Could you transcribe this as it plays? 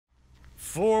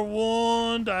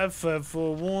Forewarned, I've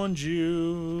forewarned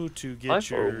you to get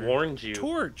your forewarned you.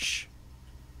 Torch.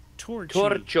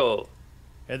 Torcho.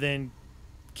 And then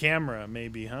camera,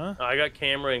 maybe, huh? I got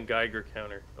camera and Geiger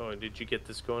counter. Oh, did you get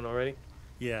this going already?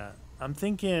 Yeah. I'm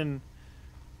thinking,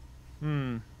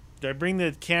 do I bring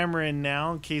the camera in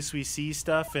now in case we see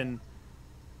stuff? And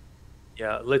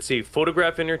yeah, let's see.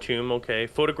 Photograph inner tomb. Okay.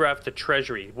 Photograph the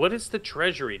treasury. What is the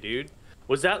treasury, dude?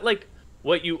 Was that like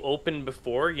what you opened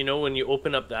before? You know, when you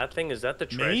open up that thing, is that the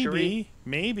treasury?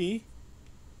 Maybe.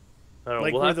 I don't know.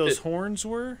 Like we'll where those horns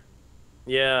were?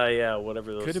 Yeah,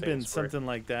 whatever those could have been were. something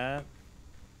like that.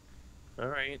 All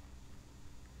right.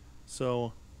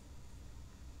 So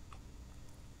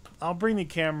I'll bring the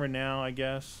camera now, I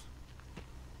guess.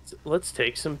 Let's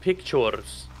take some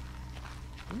pictures.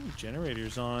 Ooh,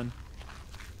 generator's on.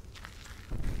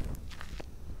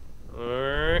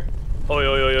 Alright. At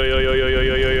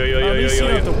least you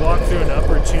don't have to walk through an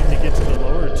upper tomb to get to the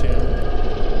lower tomb.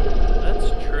 That's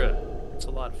true. It's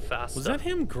a lot faster. Was that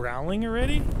him growling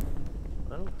already?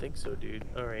 I don't think so, dude.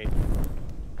 Alright.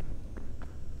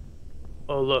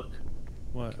 Oh, look.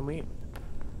 What? Can we...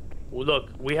 Well, look,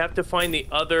 we have to find the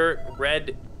other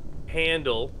red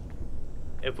handle.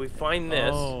 If we find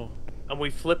this, and we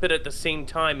flip it at the same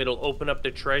time, it'll open up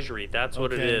the treasury. That's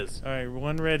what it is. Alright,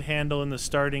 one red handle in the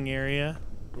starting area.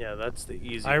 Yeah, that's the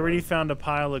easy I already found a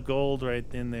pile of gold right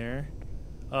in there.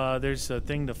 There's a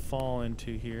thing to fall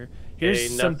into here.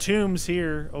 Here's some tombs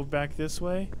here. Oh, back this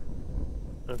way.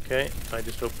 Okay, I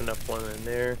just opened up one in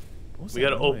there. We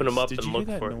gotta noise? open them up Did and you look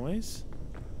hear that for noise?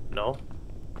 No.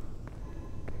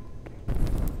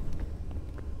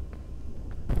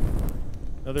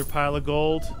 Another pile of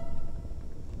gold.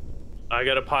 I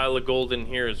got a pile of gold in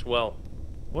here as well.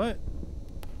 What?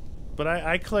 But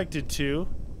I collected 2.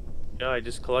 Yeah, I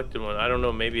just collected one. I don't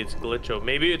know. Maybe it's glitcho.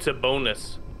 Maybe it's a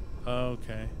bonus. Oh,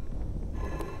 okay.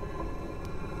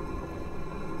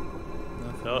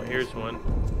 Nothing Oh, here's one.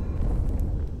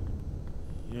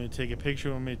 You want to take a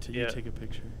picture? Want me to you take a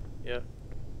picture? Yeah.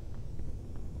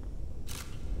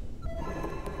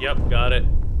 Yep, got it.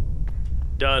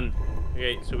 Done.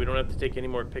 Okay, so we don't have to take any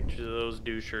more pictures of those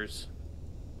douchers.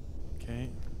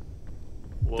 Okay.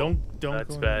 Whoa, don't.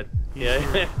 That's go bad. He's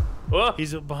Yeah. Whoa.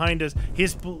 He's behind us.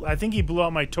 I think he blew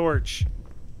out my torch.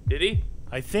 Did he?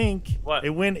 I think. What?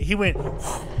 He went.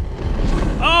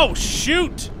 Oh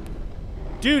shoot!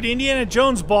 Dude, Indiana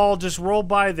Jones ball just rolled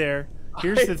by there.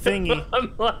 Here's the thingy.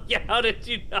 I'm like, how did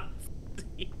you not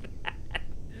see that?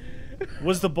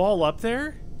 Was the ball up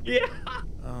there? Yeah.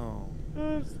 Oh.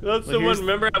 That's the one.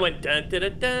 Remember, I went dun dun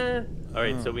dun dun. All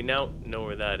right, so we now know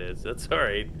where that is. That's all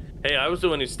right. Hey, I was the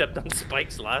one who stepped on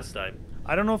spikes last time.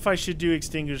 I don't know if I should do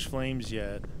extinguished flames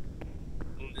yet.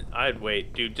 I'd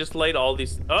wait, dude. Just light all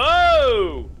these.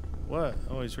 Oh! What?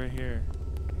 Oh, he's right here.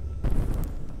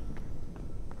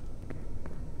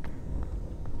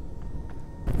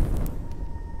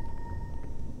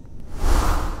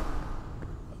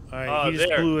 All right, he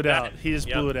just blew it out. He just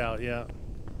blew it out. Yeah.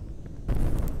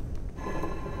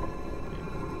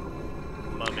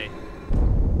 Mummy.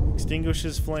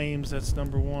 Extinguishes flames. That's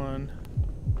number 1.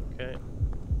 Okay.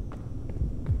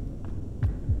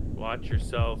 Watch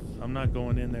yourself. I'm not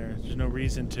going in there. There's no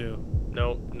reason to.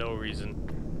 No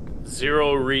reason.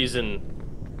 0 reason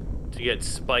to get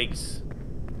spikes.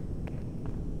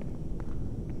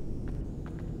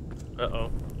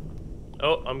 Uh-oh.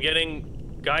 Oh, I'm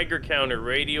getting Geiger counter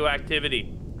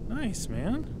radioactivity. Nice,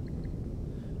 man.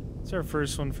 It's our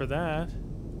first one for that.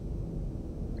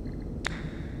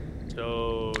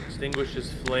 So,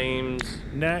 extinguishes flames.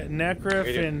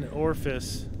 Necref and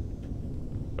Orifice.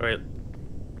 All right.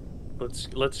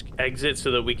 Let's exit so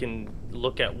that we can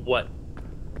look at what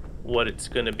it's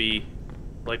gonna be,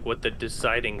 like what the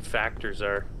deciding factors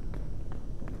are.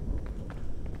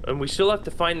 And we still have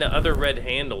to find the other red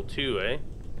handle too, eh?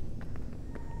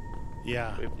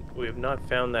 Yeah. We have not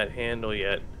found that handle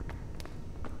yet.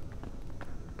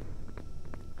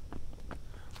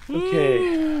 Okay.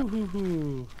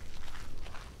 Ooh.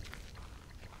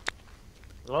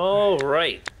 All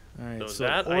right. All right. So So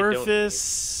that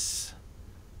Orifice,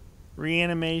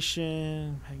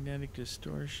 reanimation, magnetic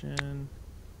distortion,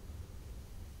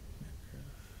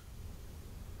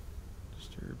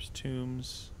 disturbs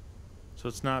tombs. So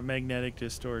it's not magnetic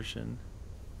distortion.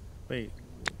 Wait,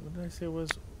 what did I say it was?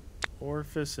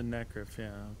 Orifice and Necref.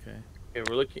 Yeah. Okay. Okay,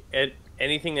 we're looking at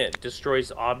anything that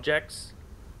destroys objects.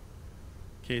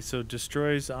 Okay, so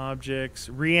destroys objects,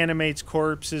 reanimates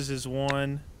corpses is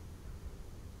 1.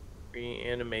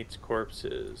 Reanimates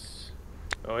corpses.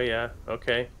 Oh yeah,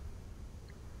 okay.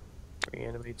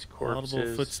 Reanimates corpses.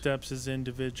 Audible footsteps is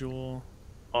individual.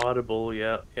 Audible,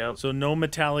 yeah, yeah. So no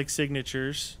metallic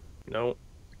signatures. No.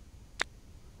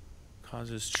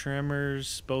 Causes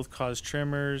tremors. Both cause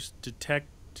tremors.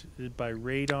 Detected by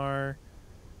radar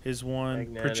is one.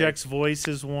 Magnetic. Projects voice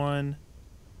is one.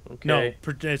 Okay. No,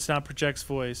 it's not projects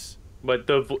voice. But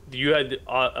you had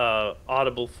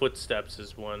audible footsteps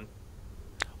is one.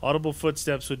 Audible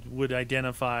footsteps would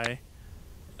identify.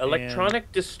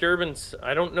 Electronic disturbance.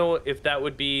 I don't know if that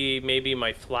would be maybe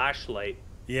my flashlight.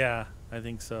 Yeah, I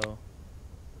think so.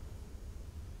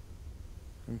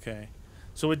 Okay.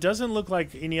 So it doesn't look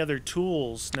like any other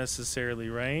tools necessarily,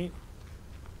 right?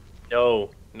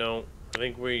 No, no. I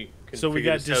think we can so we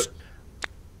got this out.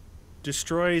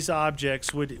 Destroys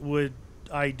objects would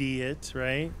ID it,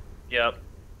 right? Yep.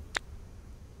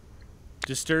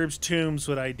 Disturbs tombs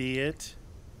would ID it.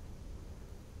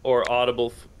 Or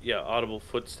audible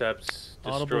footsteps.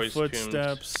 Audible Destroys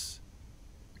footsteps.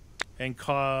 Tombs.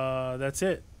 And that's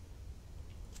it.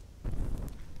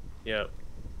 Yeah.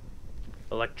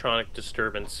 Electronic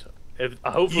disturbance.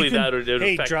 Hopefully that would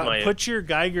affect my... Put your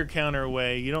Geiger counter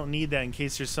away. You don't need that in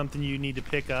case there's something you need to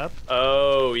pick up.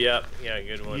 Oh, yeah. Yeah,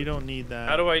 good one. You don't need that.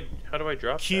 How do I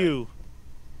drop Q.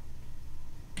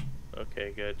 that?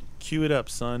 Okay, good. Q it up,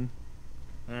 son.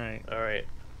 All right. All right.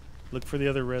 Look for the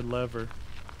other red lever.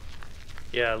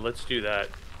 Yeah, let's do that.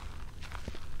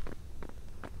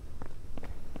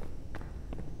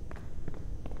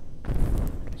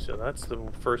 So that's the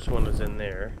first one is in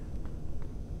there.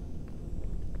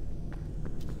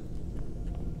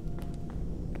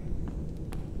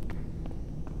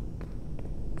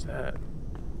 What's that?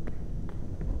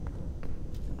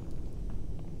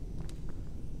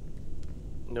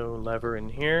 No lever in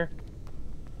here.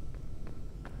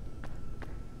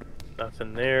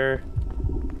 Nothing there.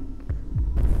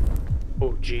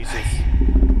 Oh, Jesus.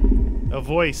 A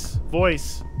voice.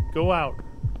 Voice. Go out.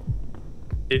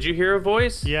 Did you hear a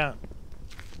voice? Yeah.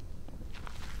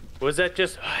 Was that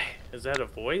just... Is that a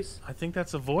voice? I think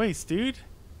that's a voice, dude.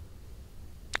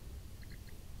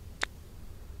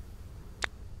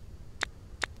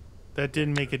 That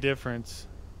didn't make a difference.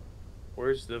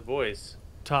 Where's the voice?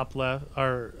 Top left,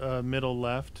 or middle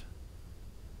left.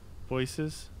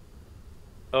 Voices.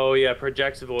 Oh, yeah,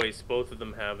 projects voice. Both of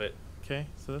them have it. Okay,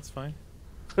 so that's fine.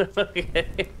 Okay.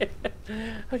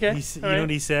 Okay. You know what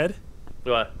he said?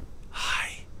 What?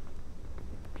 Hi.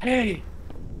 Hey.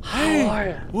 How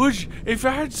are you? If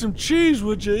I had some cheese,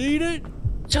 would you eat it?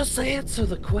 Just answer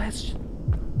the question.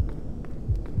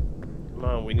 Come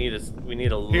on, we need a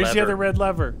lever. Here's the other red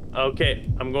lever. Okay,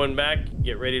 I'm going back.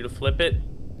 Get ready to flip it.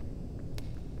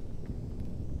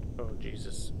 Oh,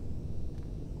 Jesus.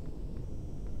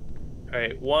 All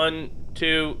right, 1,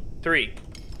 2, 3.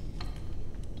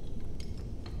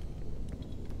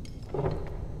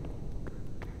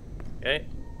 Okay.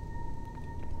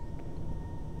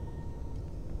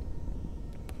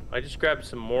 I just grabbed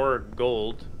some more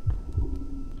gold,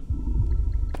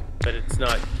 but it's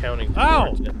not counting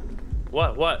towards it.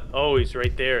 What? Oh, he's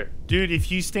right there. Dude, if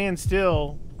you stand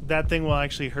still, that thing will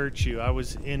actually hurt you. I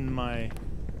was in my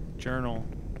journal.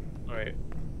 All right.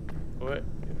 What?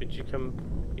 Would you come?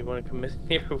 You want to come with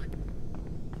me?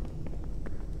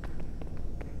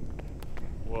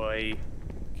 Why?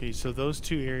 Okay, so those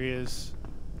two areas.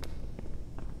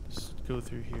 Let's go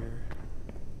through here.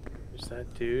 There's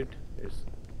that dude. There's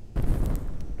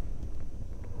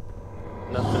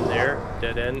nothing there.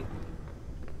 Dead end.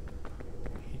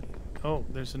 Oh,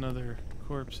 there's another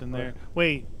corpse in there.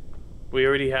 Wait. We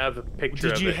already have a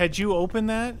picture of it. Had you opened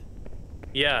that?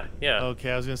 Yeah, yeah.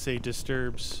 Okay, I was gonna say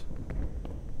disturbs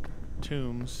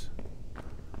tombs.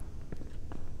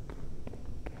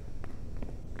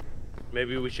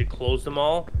 Maybe we should close them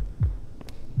all.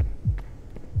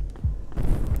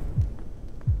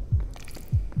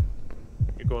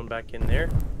 You're going back in there?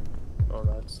 Oh,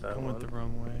 that's that one. I went the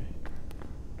wrong way.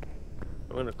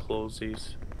 I'm gonna close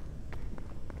these.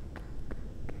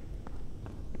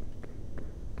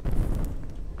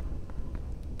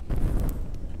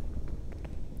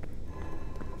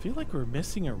 I feel like we're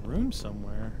missing a room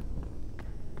somewhere.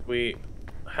 We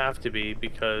have to be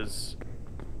because...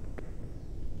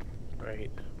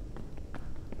 Right.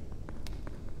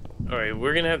 Alright,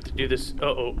 we're gonna have to do this...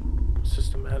 Uh-oh.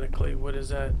 Systematically. What is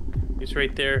that? He's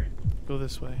right there. Go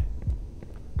this way.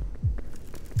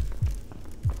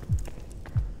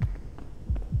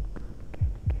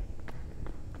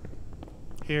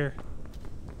 Here.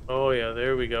 Oh yeah,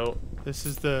 there we go. This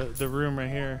is the room right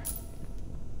here.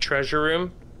 Treasure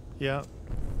room? Yep.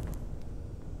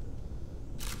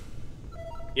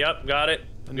 Yep, got it.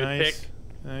 Good pick.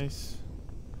 Nice.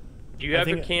 Do you have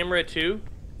the camera too?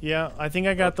 Yeah, I think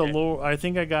I got the lore. I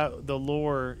think I got the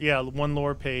lore. Yeah, one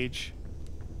lore page.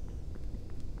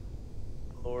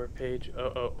 Lower page.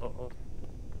 Oh.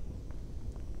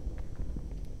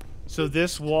 So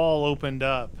this wall opened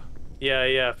up.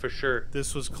 Yeah, for sure.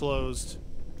 This was closed.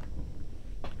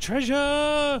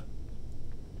 Treasure!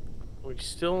 We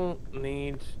still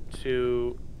need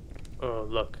to... Oh,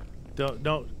 look.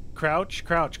 Don't crouch,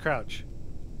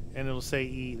 and it'll say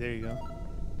E. There you go.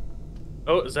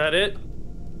 Oh, is that it?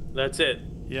 That's it.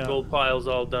 Yeah. Gold pile's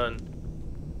all done.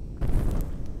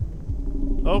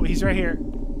 Oh, he's right here.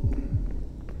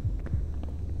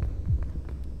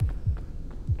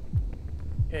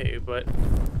 Okay, but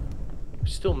we're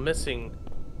still missing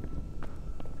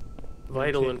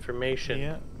vital information.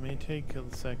 Yeah, may take a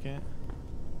second.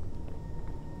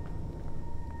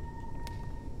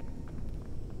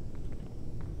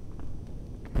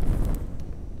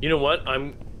 You know what?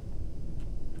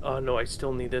 Oh no, I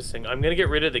still need this thing. I'm gonna get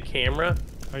rid of the camera.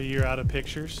 Are you out of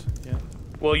pictures? Yeah.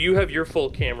 Well, you have your full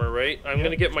camera, right? I'm Yep.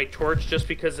 gonna get my torch just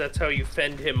because that's how you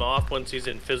fend him off once he's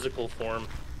in physical form.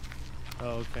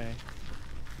 Oh, okay.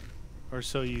 Or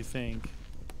so you think.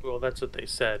 Well, that's what they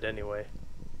said anyway.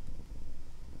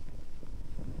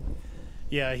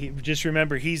 Yeah, just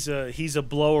remember he's a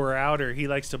blower outer. He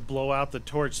likes to blow out the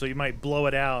torch, so you might blow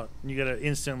it out and you gotta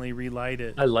instantly relight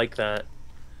it. I like that.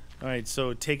 Alright,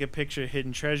 so take a picture of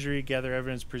hidden treasury, gather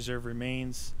evidence, preserve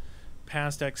remains,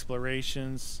 past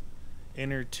explorations,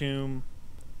 inner tomb,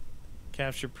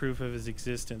 capture proof of his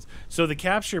existence. So the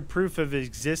capture proof of his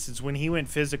existence, when he went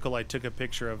physical, I took a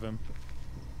picture of him.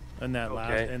 And that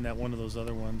one of those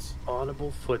other ones.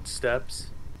 Audible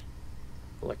footsteps.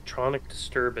 Electronic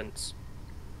disturbance.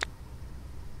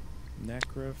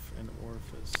 Necroph and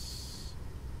Orifice.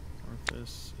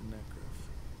 Orifice and Necroph.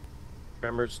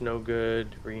 Tremors no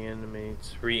good.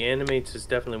 Reanimates. Reanimates is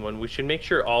definitely one. We should make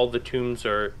sure all the tombs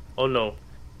are... Oh no.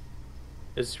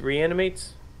 Is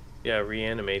reanimates? Yeah,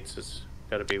 reanimates has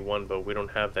gotta be one, but we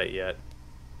don't have that yet.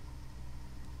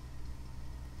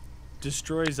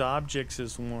 Destroys objects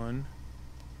is one.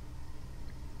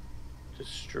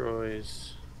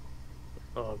 Destroys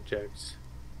objects.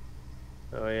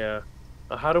 Oh yeah.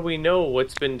 How do we know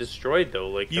what's been destroyed though?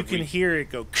 Like you can hear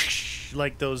it go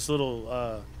like those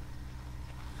little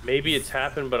maybe it's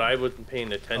happened, but I wasn't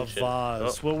paying attention. A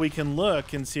vase. Oh. Well, we can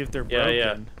look and see if they're broken.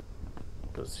 Yeah.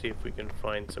 Let's see if we can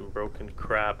find some broken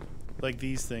crap. Like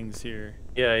these things here.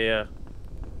 Yeah.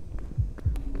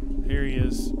 Here he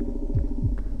is.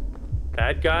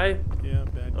 Bad guy? Yeah,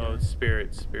 bad guy. Oh,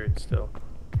 spirit still.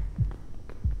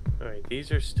 Alright,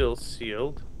 these are still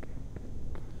sealed.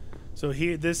 So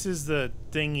here, this is the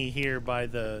thingy here by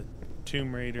the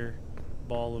Tomb Raider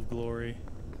Ball of Glory.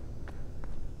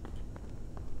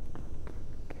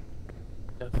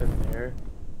 Nothing there.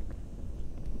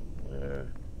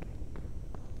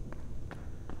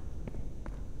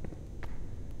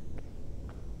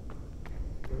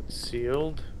 It's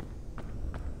sealed.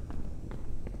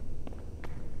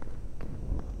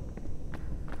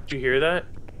 Did you hear that?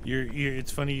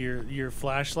 It's funny. Your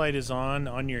flashlight is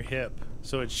on your hip,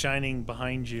 so it's shining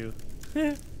behind you.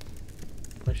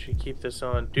 I should keep this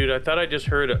on, dude. I thought I just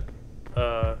heard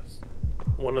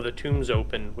one of the tombs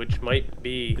open, which might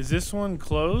be. Is this one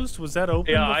closed? Was that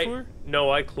open before?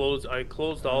 I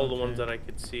closed all the ones that I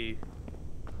could see.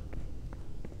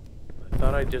 I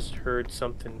thought I just heard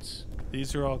something's.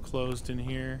 These are all closed in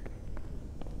here.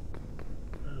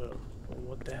 Oh,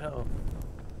 what the hell?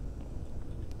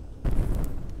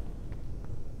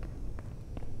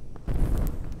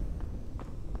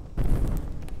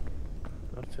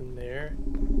 Nothing there.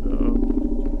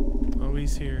 Oh,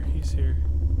 he's here. He's here.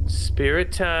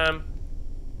 Spirit time.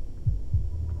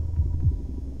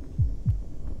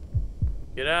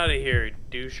 Get out of here,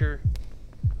 doucher.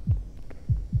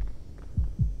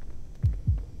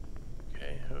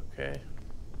 Okay.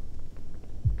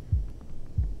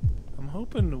 I'm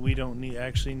hoping we don't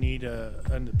actually need a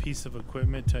piece of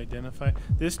equipment to identify.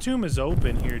 This tomb is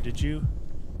open here. Did you?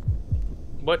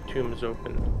 What tomb is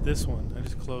open? This one. I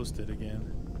just closed it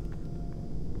again.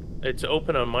 It's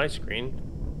open on my screen.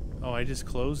 Oh, I just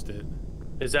closed it.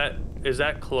 Is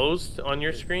that closed on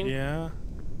your screen? Yeah.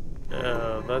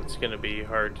 That's gonna be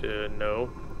hard to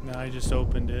know. No, I just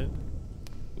opened it.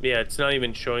 Yeah, it's not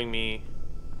even showing me.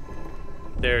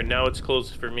 There, now it's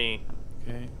closed for me.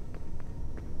 Okay.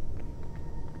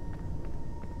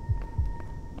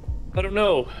 I don't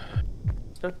know.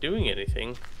 It's not doing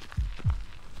anything.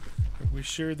 Are we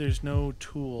sure there's no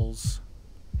tools?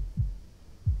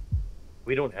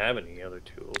 We don't have any other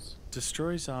tools.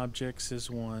 Destroys objects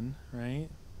is one, right?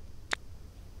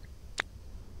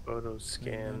 Photo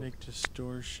scan. Magnetic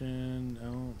distortion.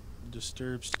 Oh,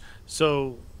 disturbs.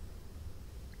 So,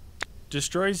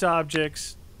 destroys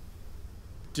objects,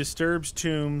 disturbs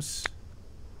tombs,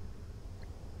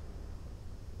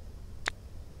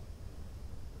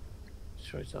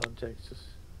 Choice objects.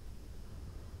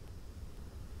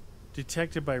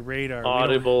 Detected by radar.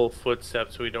 Audible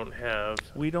footsteps we don't have.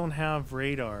 We don't have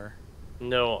radar.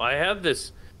 No, I have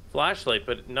this flashlight,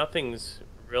 but nothing's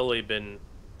really been...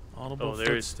 Audible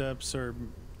footsteps or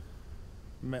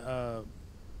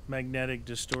magnetic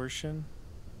distortion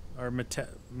or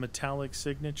metallic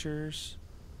signatures.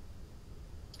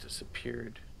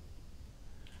 Disappeared.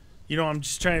 You know, I'm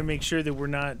just trying to make sure that we're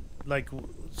not, like,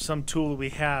 some tool that we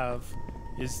have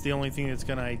is the only thing that's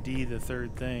going to ID the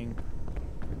third thing.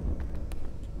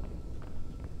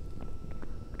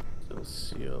 Still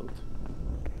sealed.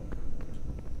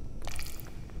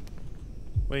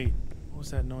 Wait, what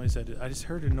was that noise? I just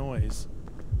heard a noise.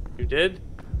 You did?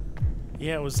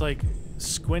 Yeah, it was like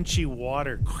squinchy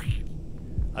water.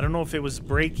 I don't know if it was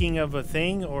breaking of a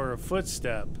thing or a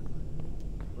footstep.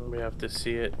 We have to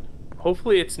see it.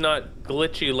 Hopefully it's not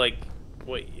glitchy like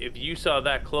what if you saw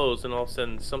that close and all of a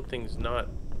sudden something's not.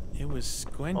 It was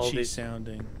squinchy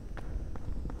sounding.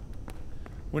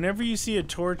 Whenever you see a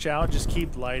torch out, just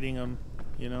keep lighting them,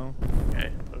 you know?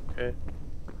 Okay, okay.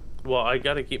 Well, I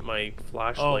gotta keep my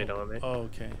flashlight on it. Oh,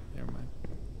 okay. Never mind.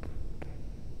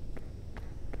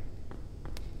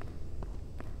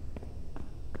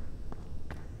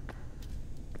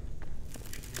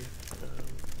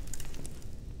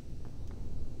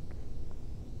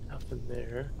 Nothing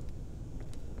there.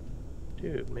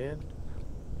 Dude, man.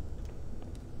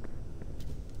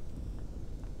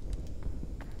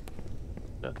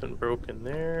 Nothing broken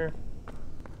there.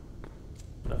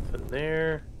 Nothing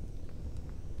there.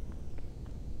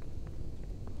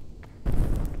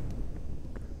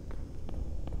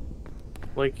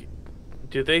 Like,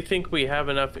 do they think we have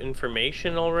enough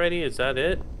information already? Is that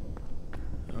it?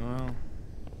 I don't know.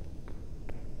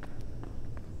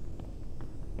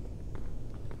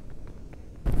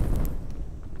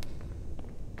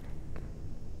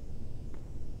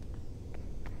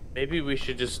 Maybe we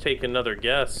should just take another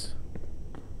guess.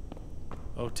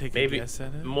 Oh, take a guess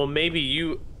at it? Well, maybe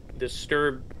you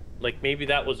disturbed, like maybe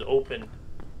that was open.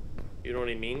 You know what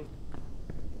I mean?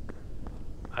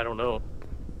 I don't know.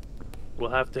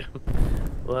 We'll have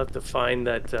to find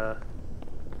that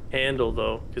handle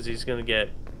though, because he's gonna get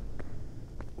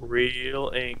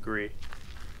real angry.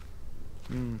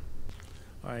 All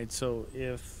right, so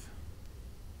if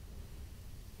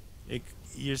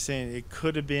you're saying it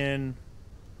could have been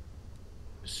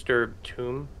disturbed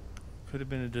tomb. Could have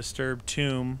been a disturbed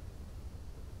tomb.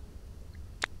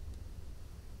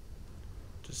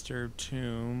 Disturbed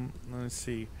tomb. Let's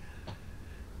see.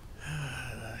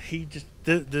 He just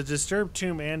the disturbed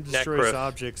tomb and destroys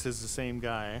objects is the same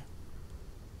guy.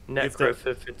 Necroth.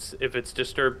 If it's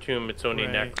disturbed tomb, it's only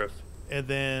Necroth. And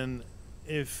then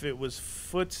if it was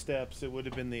footsteps, it would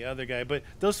have been the other guy. But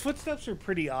those footsteps are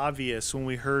pretty obvious when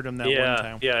we heard them that one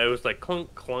time. Yeah, it was like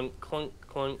clunk, clunk, clunk,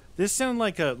 clunk. This sounded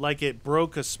like it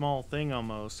broke a small thing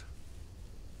almost.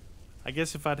 I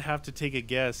guess if I'd have to take a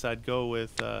guess, I'd go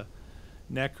with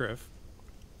Necroth.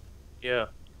 Yeah.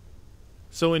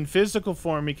 So in physical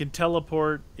form, he can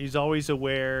teleport. He's always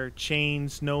aware.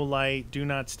 Chains, no light, do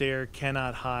not stare,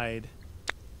 cannot hide.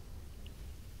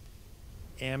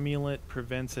 Amulet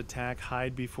prevents attack.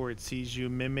 Hide before it sees you.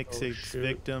 Mimics its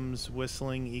victims.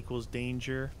 Whistling equals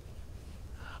danger.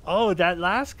 Oh, that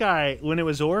last guy, when it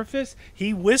was Orifice,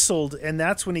 he whistled, and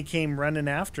that's when he came running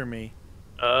after me.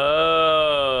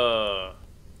 Oh.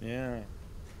 Yeah.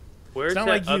 Where's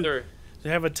that other... To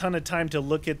have a ton of time to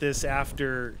look at this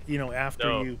after, you know,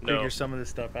 you figure some of this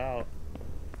stuff out.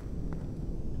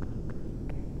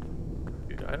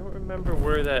 Dude, I don't remember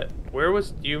where that...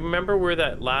 do you remember where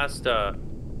that last, the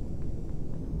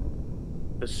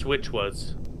switch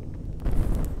was?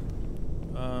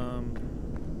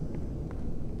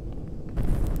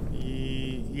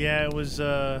 Yeah, it was,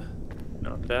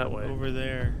 not that way. over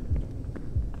there.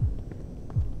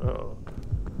 Uh-oh.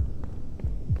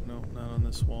 No, not on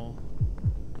this wall.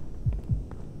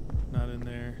 Not in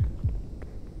there.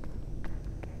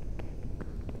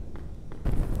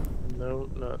 No,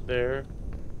 not there.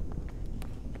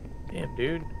 Damn,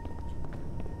 dude.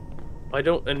 I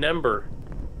don't remember.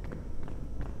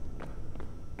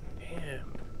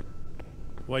 Damn.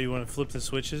 Why, you want to flip the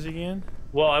switches again?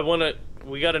 Well,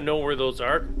 we gotta know where those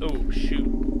are. Oh, shoot.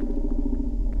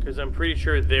 Because I'm pretty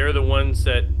sure they're the ones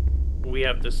that we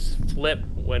have to flip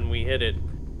when we hit it.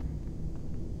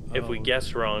 If we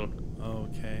guess wrong.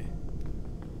 Okay.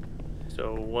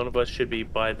 So one of us should be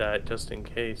by that just in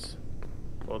case.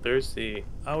 Well, there's the...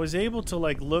 I was able to,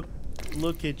 like, look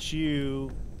at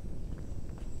you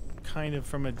kind of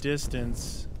from a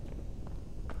distance.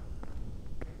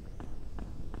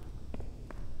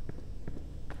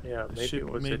 Yeah, maybe it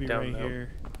was it down right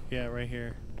here. Yeah, right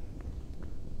here.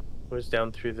 Goes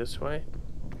down through this way.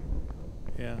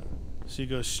 Yeah. So you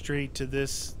go straight to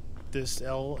this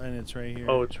L, and it's right here.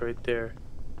 Oh, it's right there.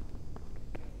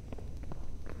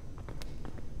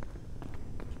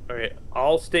 All right,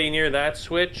 I'll stay near that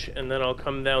switch, and then I'll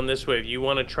come down this way. If you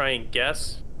want to try and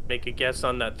guess, make a guess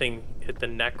on that thing, hit the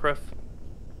necref.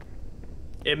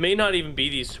 It may not even be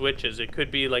these switches. It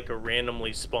could be like a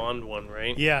randomly spawned one,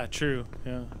 right? Yeah, true.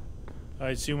 Yeah. All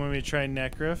right, so you want me to try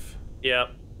necref? Yeah.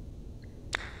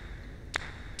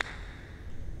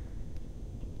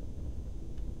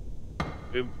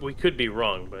 We could be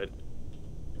wrong, but...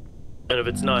 And if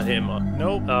it's not him...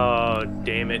 Nope. Oh,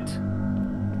 damn it.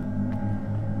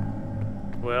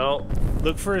 Well...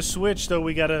 Look for a switch, though.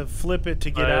 We gotta flip it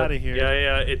to get out of here.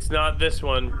 Yeah, it's not this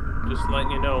one. Just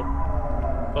letting you know.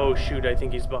 Oh, shoot, I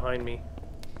think he's behind me.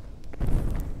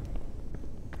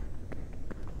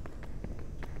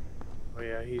 Oh,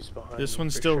 yeah, he's behind me. This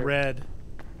one's still sure. red.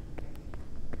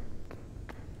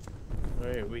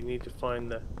 Alright, we need to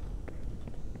find the...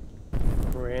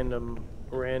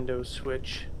 rando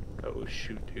switch. Oh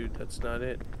shoot, dude, that's not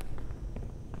it.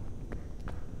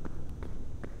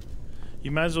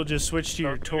 You might as well just switch to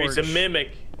your torch. He's a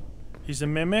mimic. He's a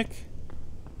mimic?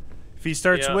 If he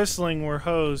starts whistling, we're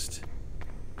hosed.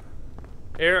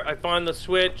 Here, I found the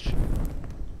switch.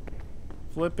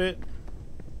 Flip it.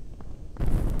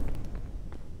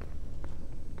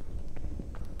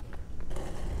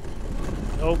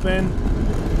 Open.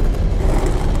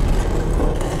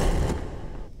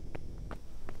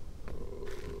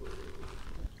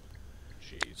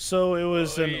 So it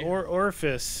was an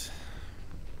orifice.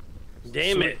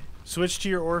 Damn it. Switch to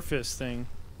your orifice thing.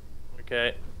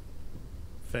 Okay.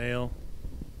 Fail.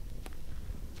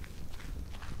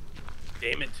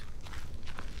 Damn it.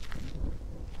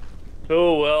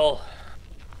 Oh, well.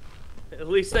 At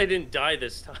least I didn't die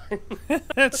this time.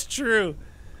 That's true.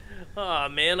 Aw,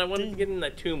 man, I wanted to get in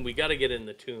that tomb. We gotta get in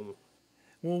the tomb.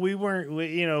 Well, we weren't,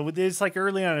 you know, it's like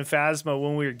early on in Phasmo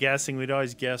when we were guessing, we'd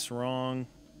always guess wrong.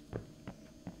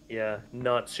 Yeah,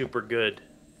 not super good.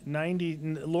 90,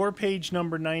 lore page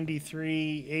number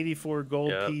 93, 84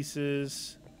 gold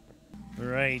pieces.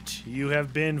 Right, you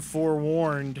have been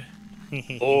forewarned.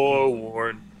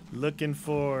 Forewarned. Looking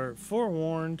for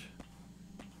forewarned.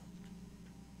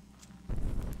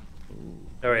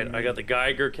 Alright, I got the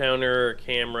Geiger counter,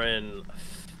 camera, and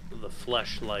the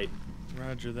fleshlight.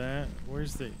 Roger that.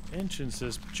 Where's the entrance to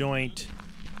this joint?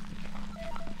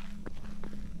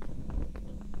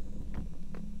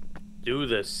 Do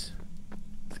this.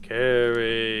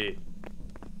 Scary.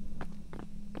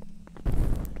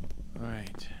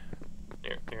 Alright.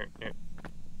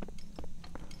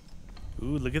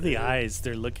 Ooh, look at the eyes.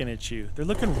 They're looking at you. They're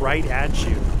looking right at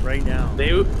you right now.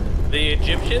 The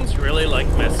Egyptians really like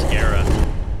mascara.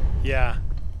 Yeah.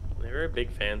 They were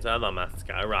big fans of the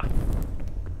mascara.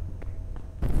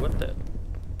 What the?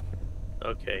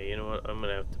 Okay, you know what? I'm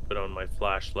gonna have to put on my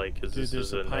flashlight because this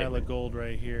is a pile of gold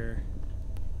right here.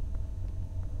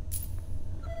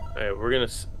 Alright, we're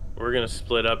gonna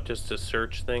split up just to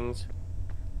search things.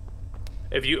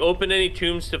 If you open any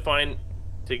tombs to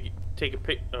take a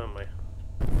pic, oh my.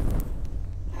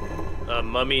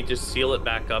 Mummy, just seal it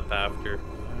back up after.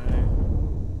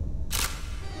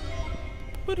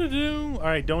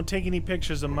 Alright, don't take any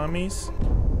pictures of mummies.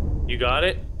 You got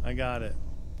it? I got it.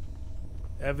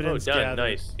 Evidence done. gathered.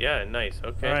 Nice. Yeah, nice.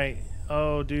 Okay. Alright.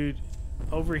 Oh, dude.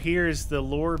 Over here is the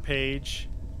lore page.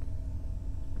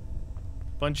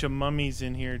 Bunch of mummies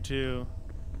in here, too.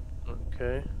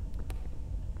 Okay.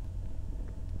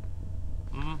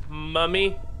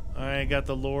 Mummy? Alright, got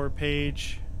the lore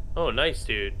page. Oh, nice,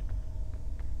 dude.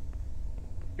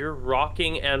 You're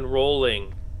rocking and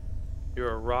rolling.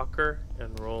 You're a rocker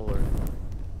and roller.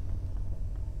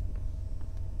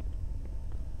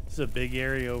 This is a big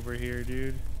area over here,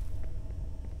 dude.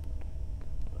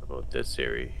 What about this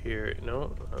area here?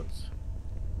 No, that's...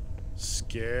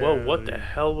 Scary. Whoa, what the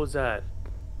hell was that?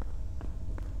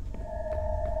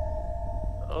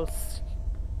 Oh,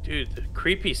 dude, the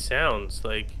creepy sounds,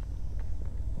 like...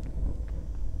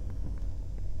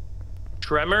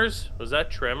 Tremors? Was that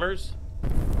Tremors? Oh,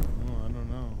 I don't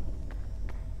know.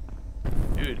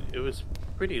 Dude, it was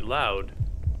pretty loud.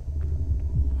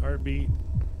 Heartbeat.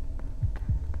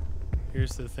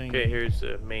 Here's the thing. Okay, here's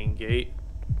the main gate.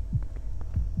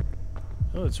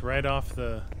 Oh, it's right off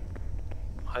the...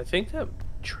 I think that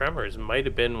Tremors might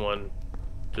have been one.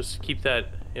 Just keep that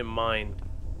in mind.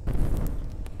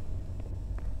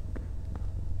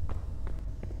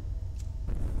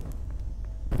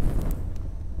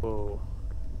 Whoa.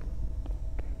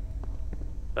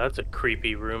 That's a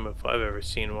creepy room if I've ever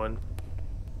seen one.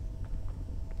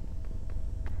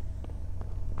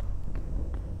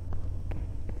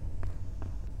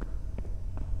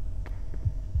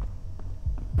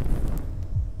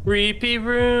 Creepy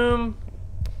room.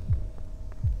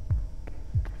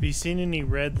 Have you seen any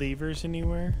red levers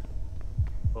anywhere?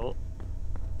 Oh.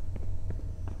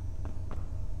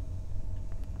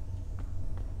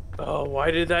 Oh,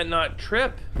 why did that not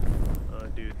trip? Oh,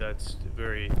 dude, that's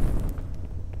very...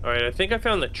 Alright, I think I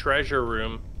found the treasure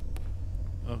room.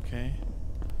 Okay.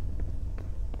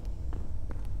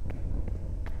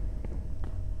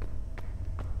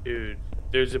 Dude,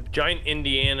 there's a giant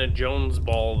Indiana Jones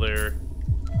ball there.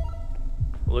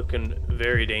 Looking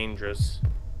very dangerous.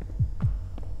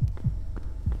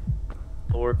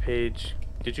 Lower page.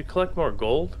 Did you collect more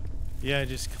gold? Yeah, I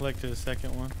just collected a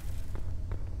second one.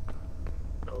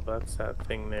 Oh, that's that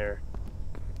thing there.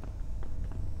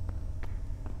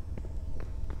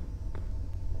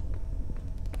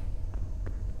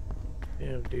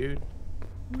 Damn, dude.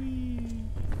 Whee.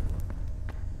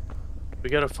 We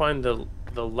gotta find the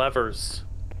levers.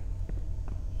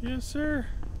 Yes, sir.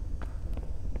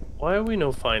 Why do we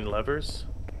no find levers?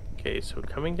 Okay, so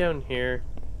coming down here.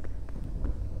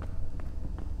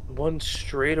 One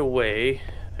straight away.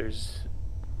 There's...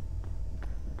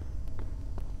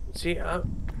 See,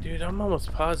 dude, I'm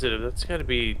almost positive that's gotta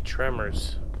be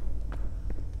tremors.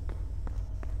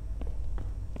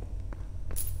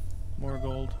 More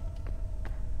gold.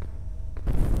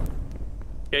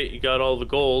 Okay, you got all the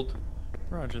gold.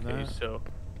 Roger that. Okay, so...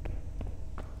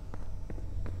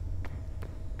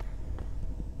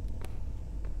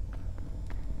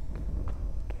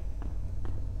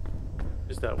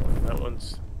 Is that one? That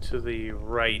one's to the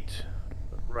right.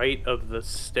 Right of the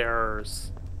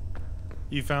stairs.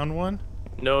 You found one?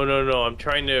 No, no, no. I'm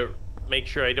trying to make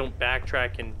sure I don't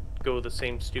backtrack and go the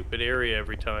same stupid area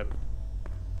every time.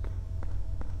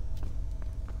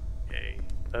 Okay,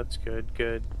 that's good,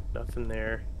 good. Nothing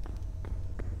there.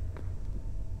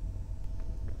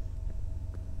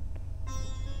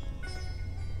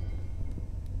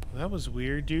 That was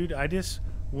weird, dude. I just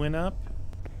went up.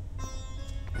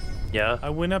 Yeah? I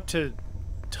went up to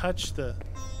touch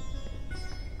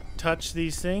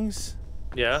these things.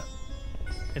 Yeah?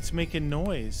 It's making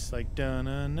noise. Like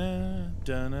da-na-na,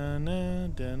 da-na-na,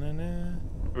 da-na-na.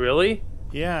 Really?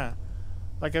 Yeah.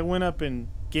 Like I went up and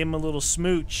gave him a little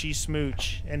smooch,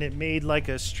 smooch, and it made like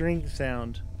a string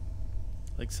sound.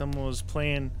 Like someone was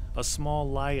playing a small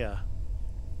lyre.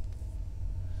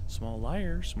 Small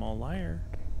lyre, small lyre.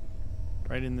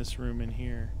 Right in this room in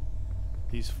here.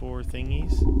 These 4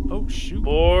 thingies. Oh shoot.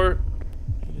 4.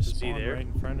 He just Is he spawned there? right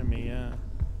in front of me, yeah.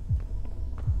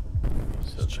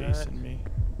 So He's chasing me.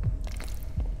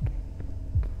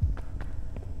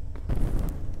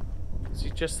 Is he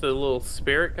just the little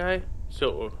spirit guy?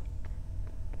 So...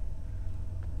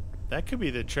 That could be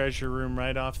the treasure room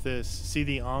right off this. See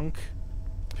the Ankh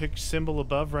symbol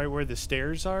above right where the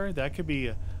stairs are? That could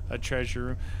be a treasure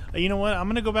room. You know what? I'm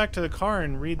going to go back to the car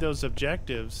and read those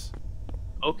objectives.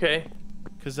 Okay.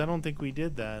 Because I don't think we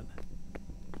did that.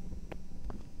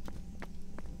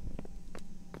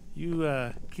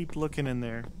 You keep looking in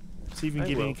there. See if you can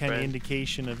get any kind of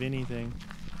indication of anything.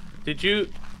 Did you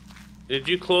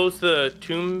close the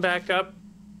tomb back up?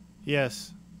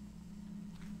 Yes.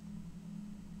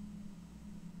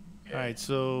 Okay. Alright,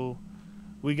 so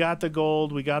we got the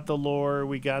gold, we got the lore,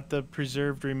 we got the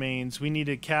preserved remains. We need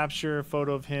to capture a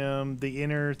photo of him, the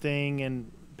inner thing,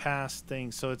 and past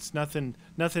thing. So it's nothing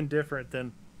different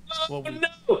than what we...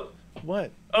 No!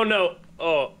 What? Oh no!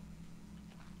 Oh.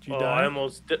 Did you die?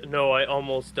 I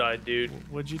almost died, dude.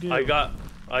 What'd you do? I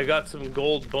got some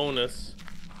gold bonus.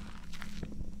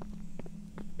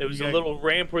 There was a little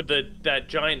ramp where that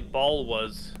giant ball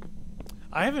was.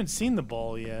 I haven't seen the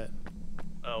ball yet.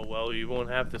 Oh well, you won't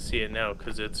have to see it now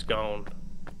because it's gone.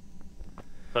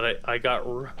 But I got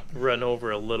run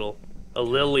over a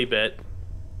lily bit,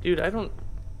 dude. I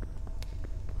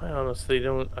honestly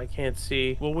don't. I can't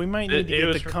see. Well, we might need to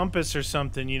get the compass or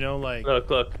something, you know, like...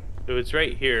 Look. It was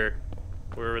right here,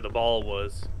 where the ball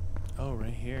was. Oh,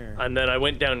 right here. And then I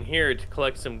went down here to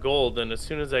collect some gold, and as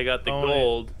soon as I got the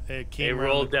gold, it came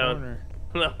rolled the down. Corner.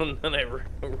 No, and then I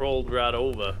rolled right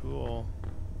over. Cool.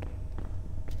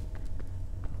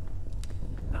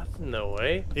 Nothing, no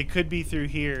way. It could be through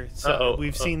here. So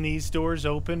we've seen these doors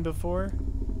open before.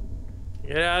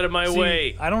 Get out of my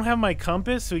way. I don't have my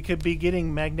compass, so we could be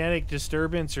getting magnetic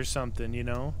disturbance or something, you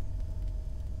know?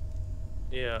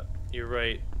 Yeah, you're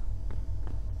right.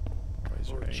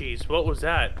 Oh, jeez, what was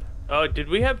that? Oh, did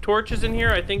we have torches in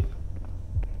here? I think...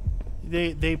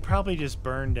 They probably just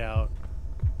burned out.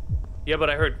 Yeah, but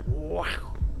I heard...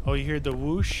 Wow. Oh, you heard the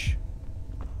whoosh?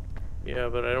 Yeah,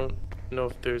 but I don't know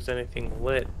if there's anything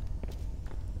lit.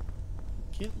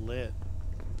 Get lit.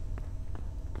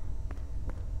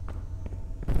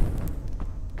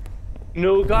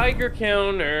 No Geiger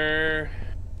counter.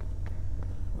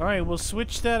 All right, we'll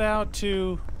switch that out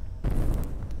to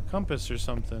compass or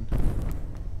something.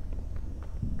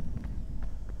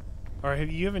 All right,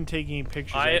 you haven't taken any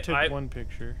pictures. I took one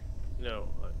picture. No,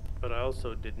 but I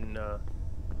also didn't.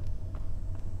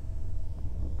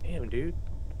 Damn, dude.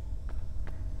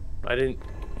 I didn't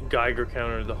Geiger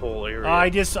counter the whole area. I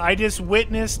just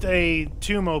witnessed a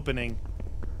tomb opening.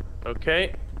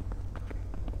 Okay.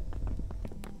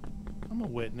 I'm a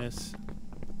witness.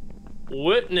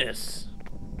 Witness.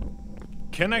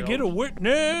 Can I get a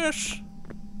witness?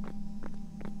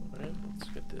 Alright, let's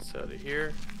get this out of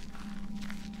here.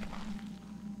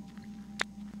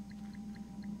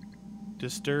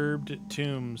 Disturbed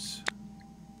tombs.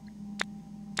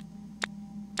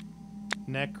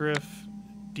 Necryph,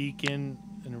 Deacon,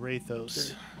 and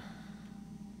Wraithos.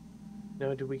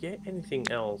 Now, do we get anything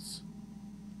else?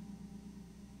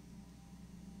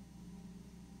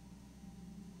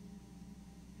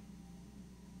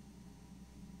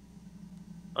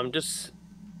 I'm just...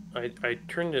 I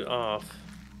turned it off.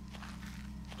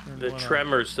 The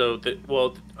tremors, so that...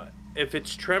 Well, if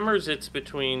it's tremors, it's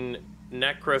between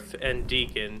Necryph and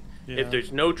Deacon. Yeah. If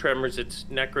there's no tremors, it's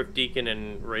Necryph, Deacon,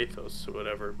 and Wraithos, or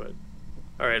whatever, but...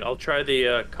 Alright, I'll try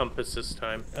the compass this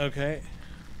time. Okay.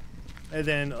 And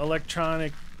then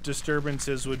electronic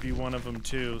disturbances would be one of them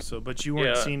too, so... But you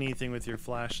weren't seeing anything with your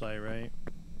flashlight, right?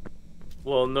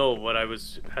 Well, no, but I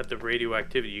had the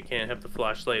radioactivity. You can't have the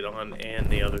flashlight on and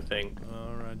the other thing.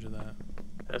 Oh, roger that.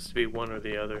 It has to be one or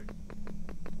the other.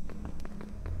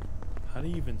 How do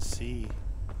you even see?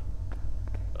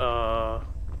 You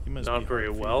must not be very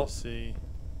well. To see.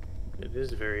 It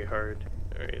is very hard.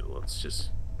 Alright, let's just...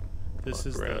 This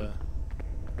is the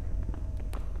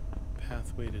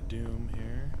pathway to doom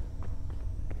here.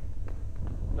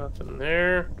 Nothing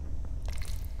there.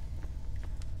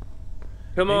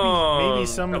 Come on. Maybe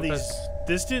some of these.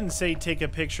 This didn't say take a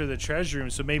picture of the treasure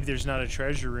room, so maybe there's not a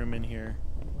treasure room in here.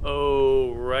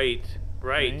 Oh, right.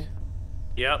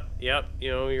 Yep.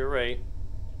 You know, you're right.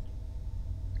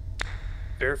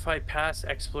 Verify past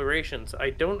explorations. I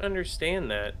don't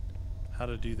understand that. How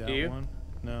to do that one?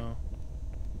 No.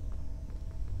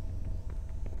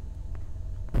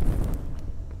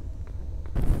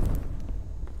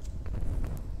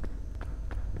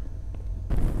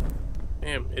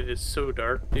 Damn, it is so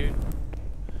dark, dude.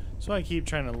 So I keep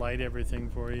trying to light everything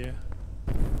for you.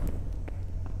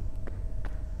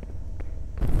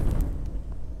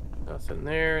 Nothing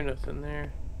there, nothing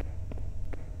there.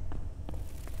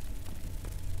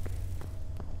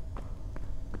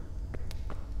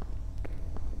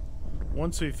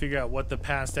 Once we figure out what the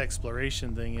past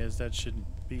exploration thing is, that should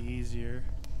be easier.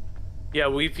 Yeah,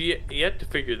 we've yet to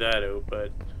figure that out,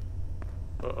 but...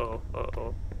 Uh-oh.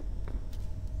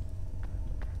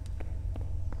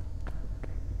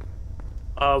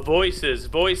 Voices.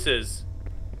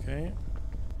 Okay.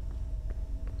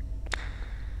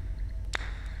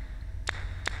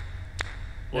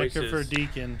 Necryph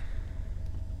Deacon.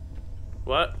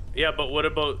 What? Yeah, but what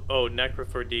about... Oh,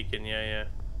 Necryph Deacon. Yeah.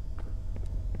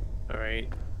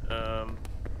 Alright. I'm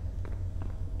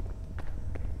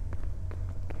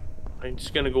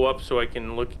just gonna go up so I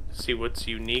can see what's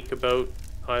unique about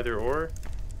either or.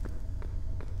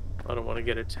 I don't want to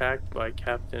get attacked by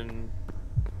Captain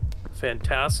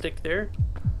Fantastic there.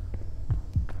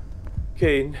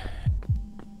 Okay.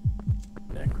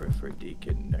 Necryph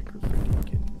Deacon.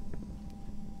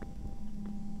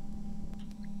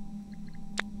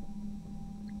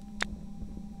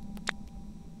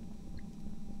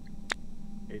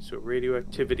 Okay, so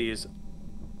radioactivity is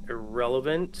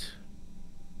irrelevant.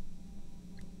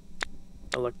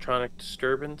 Electronic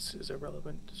disturbance is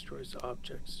irrelevant. Destroys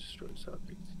objects.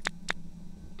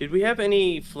 Did we have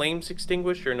any flames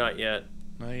extinguished or not yet?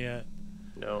 Not yet.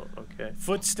 No, okay.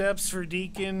 Footsteps for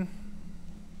Deacon.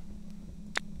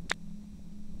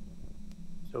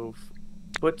 So,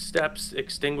 footsteps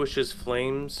extinguishes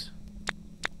flames.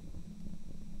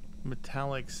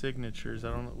 Metallic signatures.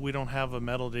 We don't have a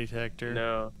metal detector.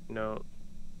 No.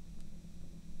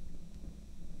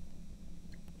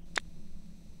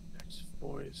 Next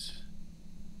voice.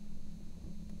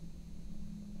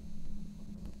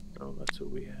 Oh, that's what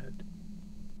we had.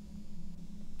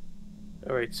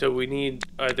 Alright, so we need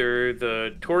either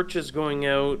the torches going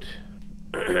out.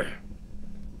 Reanimates.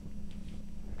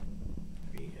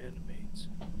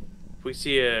 If we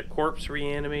see a corpse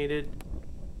reanimated.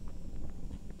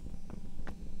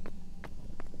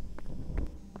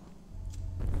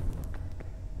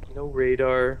 No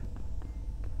radar.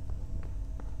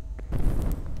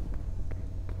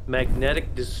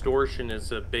 Magnetic distortion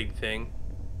is a big thing.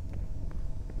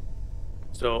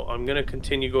 So I'm gonna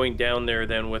continue going down there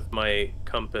then with my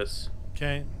compass.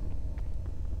 Okay.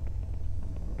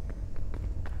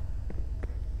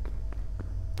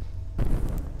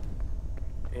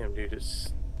 Damn, dude,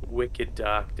 it's wicked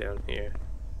dark down here.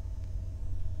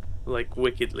 Like,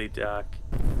 wickedly dark.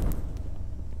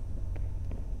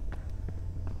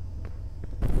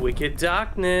 Wicked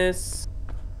darkness.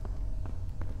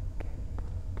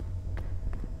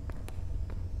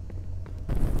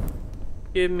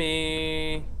 Give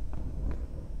me.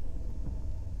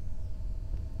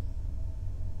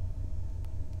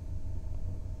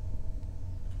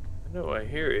 I know, I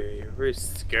hear you. You're very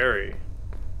scary.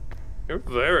 You're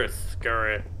very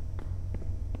scary.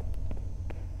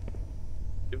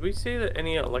 Did we say that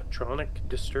any electronic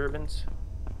disturbance?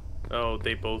 Oh,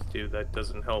 they both do. That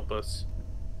doesn't help us.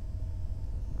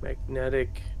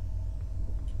 Magnetic.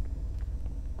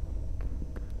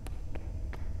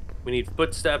 We need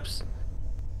footsteps.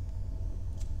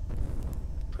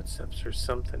 Footsteps or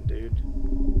something, dude.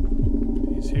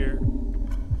 He's here.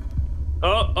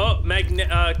 Oh,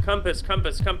 compass.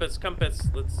 Let's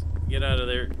get out of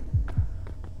there.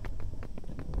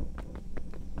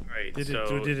 Right, Did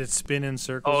it spin in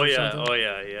circles or something? Oh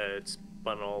yeah, it's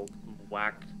spun all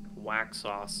whack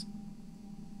sauce.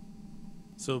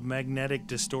 So magnetic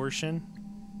distortion?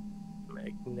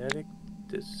 Magnetic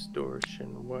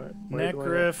distortion, what?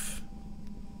 Neckrif.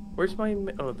 Where's my,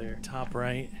 oh, there. Top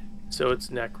right. So it's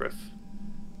Neckrif.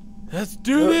 Let's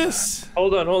do this!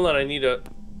 Hold on, I need a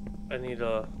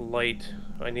light.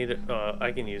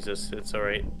 I can use this, it's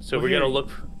alright. So well, we're gonna look.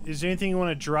 Is there anything you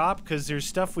want to drop? Because there's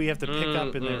stuff we have to pick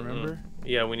up in there, remember?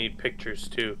 Yeah, we need pictures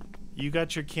too. You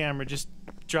got your camera, just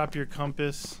drop your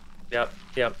compass. Yep.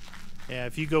 Yeah,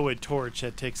 if you go with torch,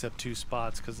 that takes up 2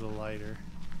 spots because of the lighter.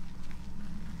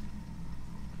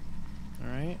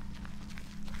 Alright.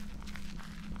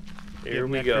 Here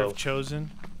we go.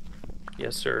 Chosen.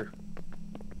 Yes, sir.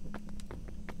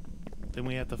 Then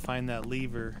we have to find that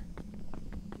lever.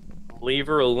 Leave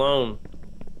her alone.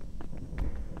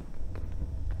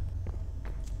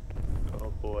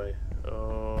 Oh boy.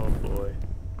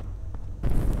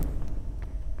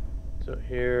 So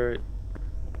here,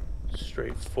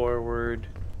 straightforward.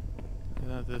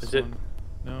 Not this Is one. it?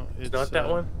 No, it's not that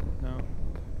one? No.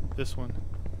 This one.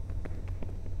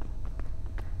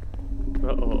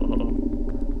 Uh-oh.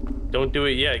 Don't do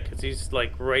it yet, because he's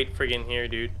like right friggin' here,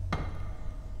 dude.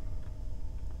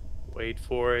 Wait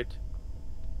for it.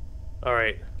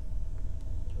 Alright.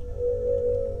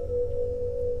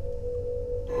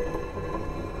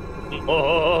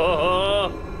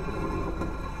 Oh!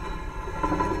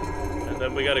 And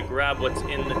then we gotta grab what's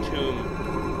in the tomb.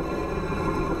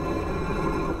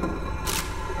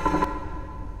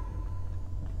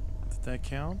 Did that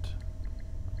count?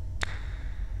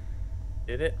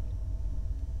 Did it?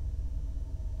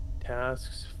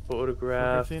 Tasks,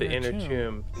 photograph, the inner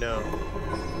tomb. No.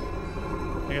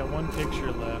 I got 1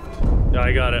 picture left. No,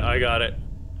 I got it.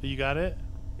 You got it?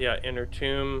 Yeah, inner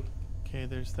tomb. Okay,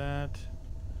 there's that.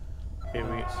 Okay,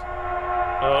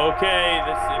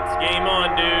 it's game on,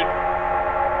 dude.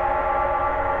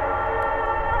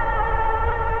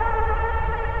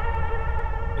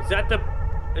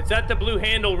 Is that the blue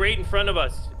handle right in front of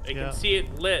us? I can see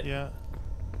it lit. Yeah.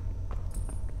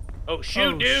 Oh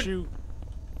shoot, dude. Shoot.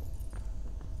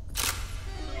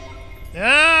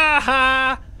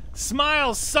 Ah!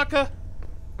 Smile, sucker.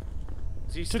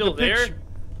 Is he still there?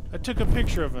 I took a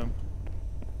picture of him.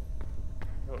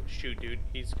 Oh shoot, dude.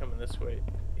 He's coming this way.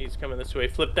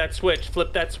 Flip that switch.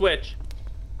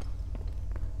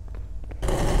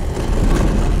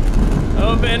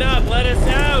 Open up. Let us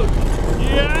out.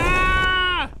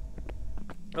 Yeah!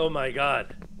 Oh my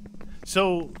god.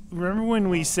 So, remember when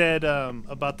we said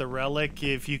about the relic,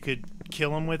 if you could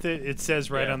kill him with it? It says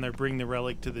right on there, bring the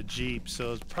relic to the Jeep.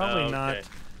 So, it's probably not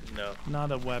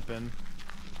a weapon.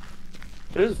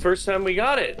 This is the first time we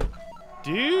got it.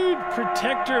 Dude,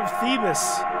 Protector of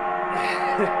Thebes.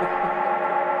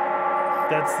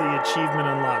 That's the achievement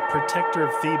unlocked. Protector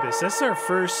of Thebes. That's our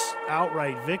first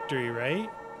outright victory, right?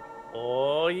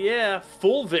 Oh, yeah.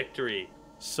 Full victory.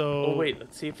 So... Oh, wait.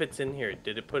 Let's see if it's in here.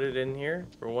 Did it put it in here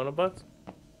for one of us?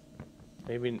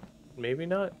 Maybe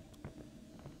not.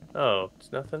 Oh,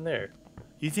 it's nothing there.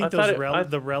 You think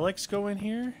the relics go in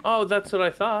here? Oh, that's what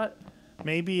I thought.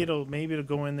 Maybe it'll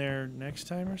go in there next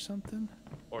time or something.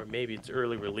 Or maybe it's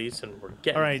early release and we're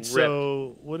getting all right, ripped.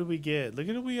 So what do we get? Look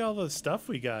at all the stuff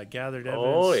we got. Gathered evidence.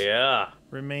 Oh, yeah.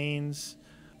 Remains.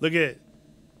 Look at it.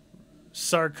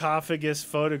 Sarcophagus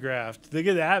photographed. Look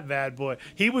at that bad boy.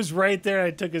 He was right there.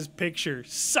 I took his picture.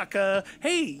 Sucker.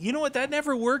 Hey, you know what? That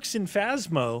never works in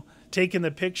Phasmo. Taking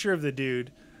the picture of the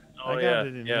dude. Oh, I got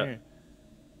it in here.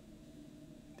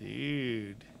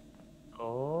 Dude.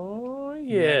 Oh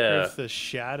yeah. With the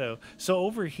shadow. So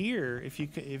over here, if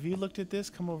you looked at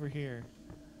this, come over here.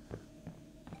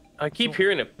 I keep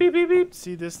hearing it. Beep beep beep.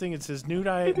 See this thing? It says new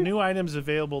items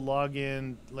available. Log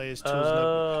in. Latest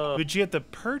tools. But you have to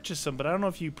purchase them. But I don't know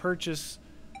if you purchase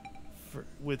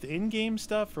with in-game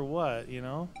stuff or what. You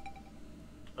know.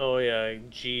 Oh yeah.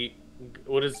 G.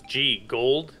 What is G?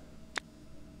 Gold.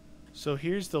 So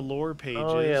here's the lore pages.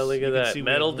 Oh yeah, look at that.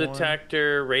 Metal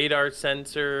detector, radar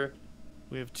sensor.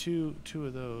 We have two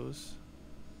of those.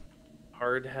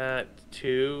 Hard hat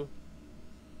 2.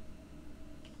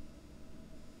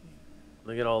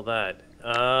 Look at all that.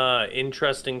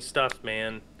 Interesting stuff,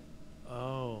 man.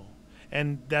 Oh.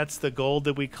 And that's the gold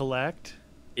that we collect?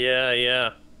 Yeah,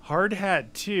 yeah. Hard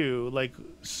hat 2, like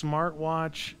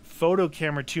smartwatch, photo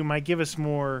camera 2 might give us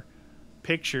more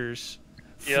pictures.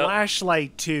 Yep.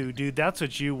 Flashlight 2, dude, that's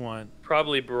what you want.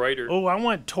 Probably brighter. Oh, I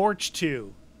want torch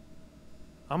 2.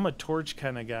 I'm a torch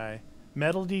kind of guy.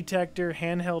 Metal detector,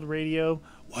 handheld radio.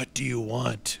 What do you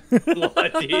want?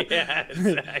 What? Yeah,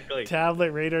 exactly.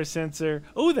 Tablet, radar sensor.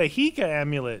 Oh, the Hika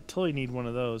amulet. Totally need one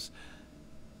of those.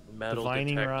 Metal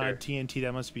Divining detector. rod, TNT.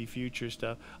 That must be future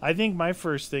stuff. I think my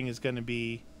first thing is going to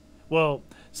be, well,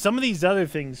 some of these other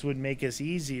things would make us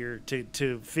easier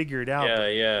to figure it out. Yeah,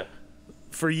 yeah.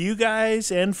 For you guys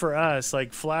and for us,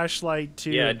 like flashlight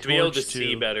 2. Yeah, and to be able to 2.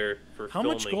 see better for How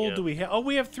filming, much gold do we have? Oh,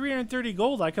 we have 330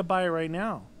 gold. I could buy it right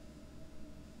now.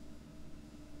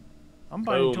 I'm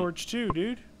buying torch 2,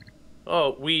 dude.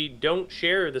 Oh, we don't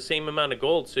share the same amount of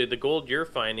gold, so the gold you're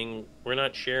finding, we're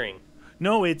not sharing.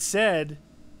 No, it said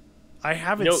I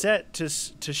have it set to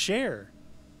share.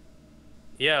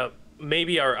 Yeah,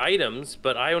 maybe our items,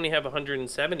 but I only have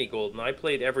 170 gold, and I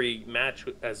played every match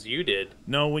as you did.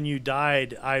 No, when you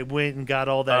died, I went and got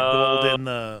all that gold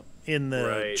in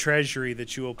the treasury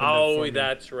that you opened up for me.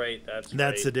 That's right.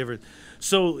 That's the difference.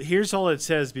 So here's all it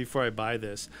says before I buy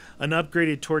this. An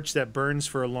upgraded torch that burns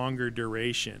for a longer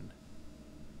duration.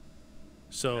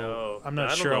 So I'm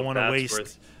not sure I want to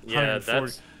waste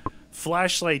 140.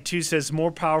 Flashlight 2 says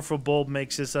more powerful bulb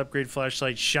makes this upgrade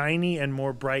flashlight shiny and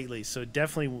more brightly. So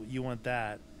definitely you want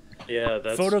that. Yeah,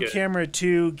 that's Photo good. camera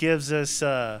 2 gives us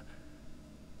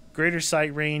greater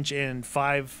sight range and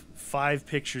five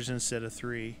pictures instead of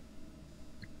 3.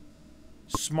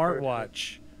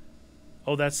 Smartwatch.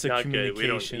 Oh, that's the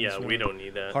communications. We don't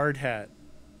need that. Hard hat.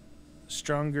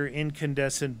 Stronger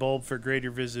incandescent bulb for greater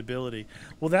visibility.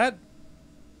 Well, that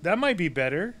might be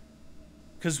better.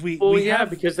 Because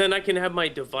because then I can have my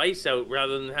device out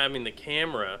rather than having the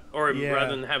camera, or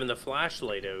rather than having the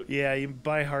flashlight out. Yeah, you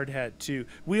buy hard hat too.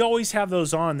 We always have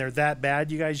those on. They're that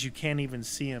bad, you guys. You can't even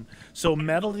see them. So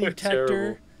metal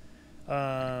detector,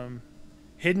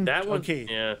 hidden. That one. Okay.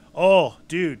 Yeah. Oh,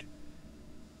 dude.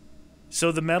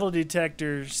 So the metal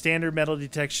detector, standard metal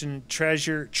detection,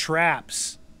 treasure,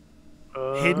 traps,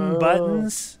 hidden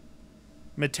buttons,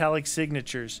 metallic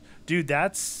signatures. Dude,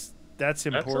 that's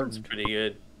important. That sounds pretty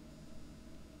good.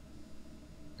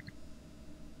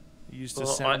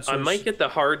 I might get the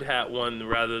hard hat one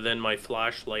rather than my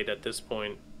flashlight at this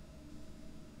point.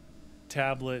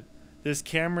 Tablet. This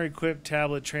camera-equipped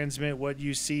tablet transmit what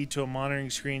you see to a monitoring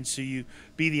screen so you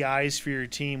be the eyes for your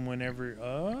team whenever...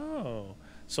 Oh...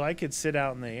 So I could sit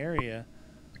out in the area.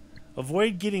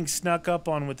 Avoid getting snuck up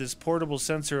on with this portable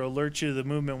sensor. Alert you to the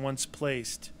movement once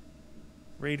placed.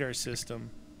 Radar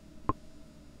system.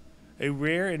 A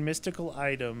rare and mystical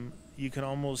item. You can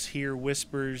almost hear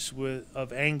whispers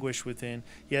of anguish within.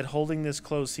 Yet holding this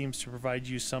close seems to provide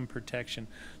you some protection.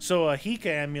 So a Hika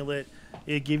amulet,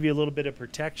 it give you a little bit of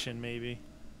protection, maybe.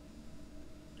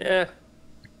 Yeah.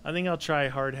 I think I'll try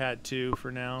hard hat too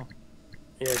for now.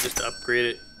 Yeah, just upgrade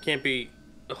it. Can't be...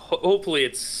 Hopefully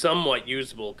it's somewhat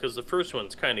usable, because the first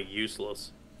one's kind of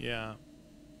useless. Yeah.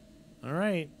 All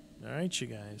right, you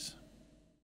guys.